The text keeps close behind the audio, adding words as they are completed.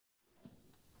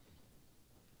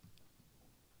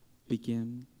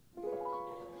Begin.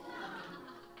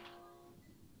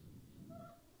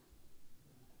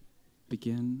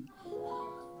 Begin.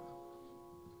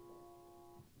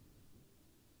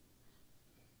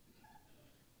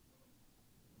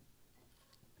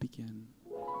 Begin.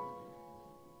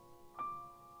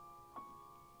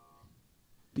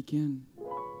 Begin.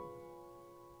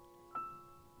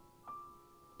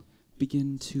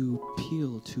 Begin to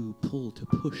peel, to pull, to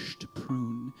push, to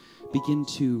prune. Begin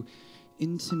to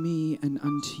into me and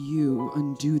unto you,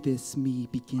 undo this me,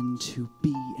 begin to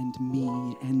be and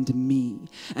me and me.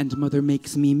 And mother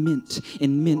makes me mint,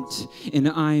 and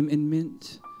I'm in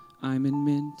mint, I'm in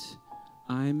mint,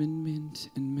 I'm in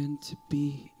mint, and meant to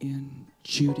be in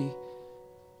Judy.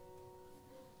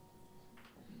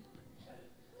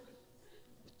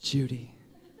 Judy.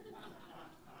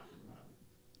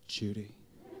 Judy.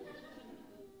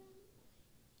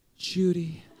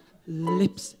 Judy,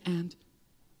 lips and...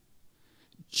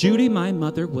 Judy, my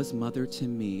mother, was mother to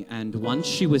me, and once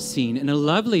she was seen in a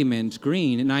lovely mint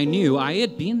green, and I knew I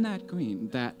had been that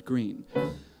green.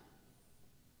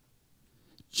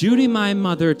 Judy, my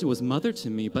mother, was mother to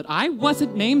me, but I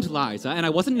wasn't named Liza, and I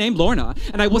wasn't named Lorna,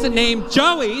 and I wasn't named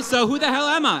Joey, so who the hell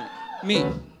am I? Me.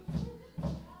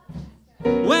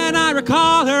 When I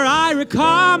recall her, I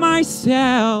recall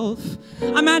myself.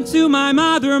 I meant to my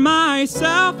mother,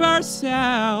 myself,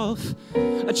 herself.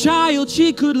 A child,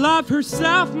 she could love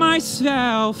herself,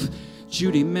 myself.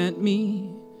 Judy meant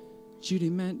me. Judy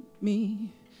meant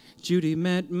me. Judy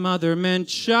meant mother, meant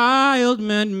child,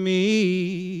 meant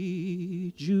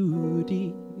me.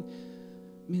 Judy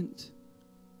meant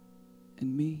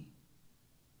and me.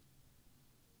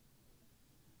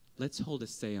 Let's hold a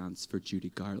séance for Judy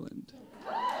Garland.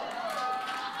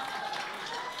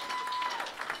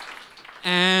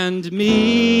 And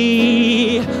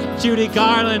me, Judy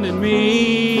Garland and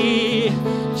me,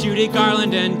 Judy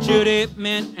Garland and Judy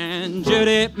Mint and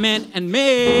Judy Mint and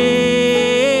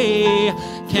me.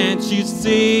 Can't you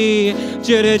see,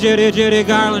 Judy, Judy, Judy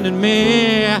Garland and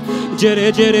me,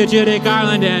 Judy, Judy, Judy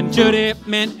Garland and Judy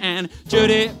Mint and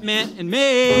Judy Mint and me.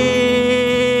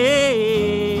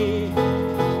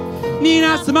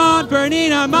 Nina, Simone,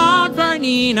 Bernina, Mon,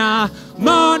 Bernina.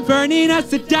 Moan for Nina,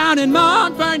 sit down and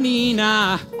moan for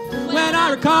Nina. When I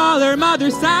recall her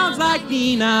mother sounds like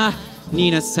Nina.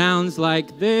 Nina sounds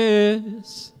like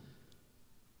this.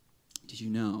 Did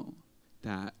you know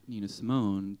that Nina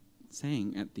Simone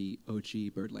sang at the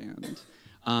OG Birdland?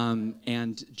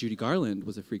 And Judy Garland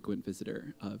was a frequent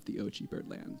visitor of the OG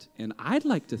Birdland. And I'd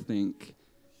like to think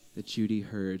that Judy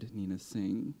heard Nina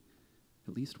sing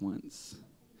at least once.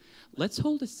 Let's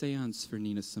hold a séance for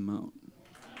Nina Simone.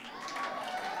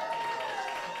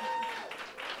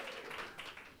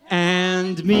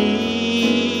 And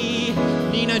me,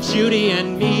 Nina, Judy,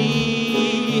 and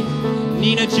me,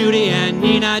 Nina, Judy, and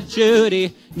Nina,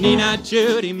 Judy, Nina,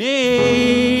 Judy,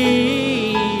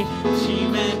 me. She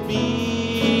meant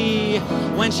me.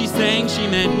 When she sang, she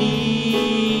meant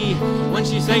me. When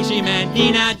she sang, she meant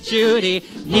Nina, Judy,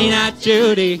 Nina,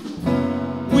 Judy.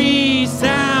 We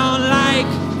sound like...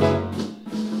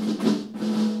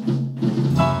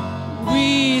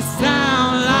 We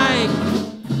sound like...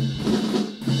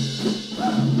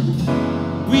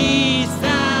 We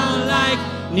sound like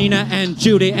Nina and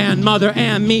Judy and mother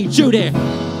and me, Judy.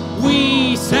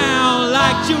 We sound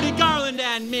like Judy Garland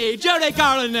and me, Judy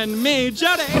Garland and me,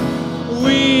 Judy.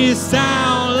 We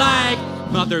sound like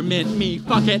mother meant me,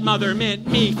 fuck it, mother meant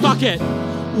me, fuck it.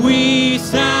 We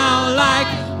sound like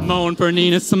moan for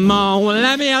Nina Simone,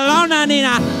 let me alone now,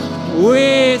 Nina.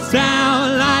 We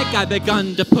sound like I've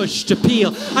begun to push, to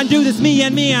peel, undo this me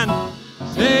and me and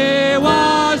it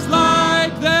was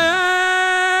like this.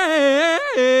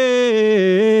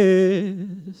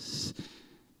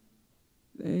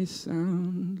 They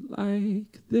sound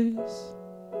like this.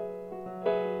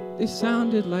 They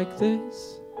sounded like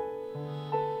this.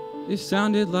 They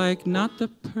sounded like not the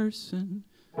person,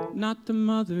 not the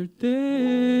mother, this.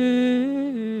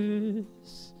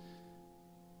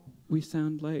 We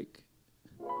sound like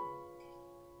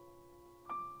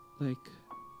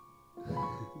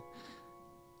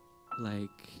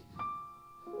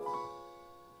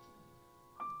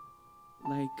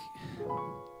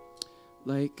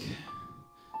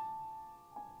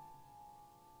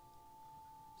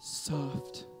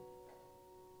soft,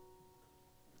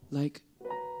 like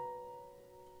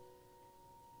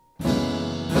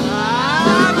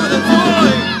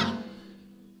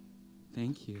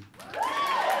thank you.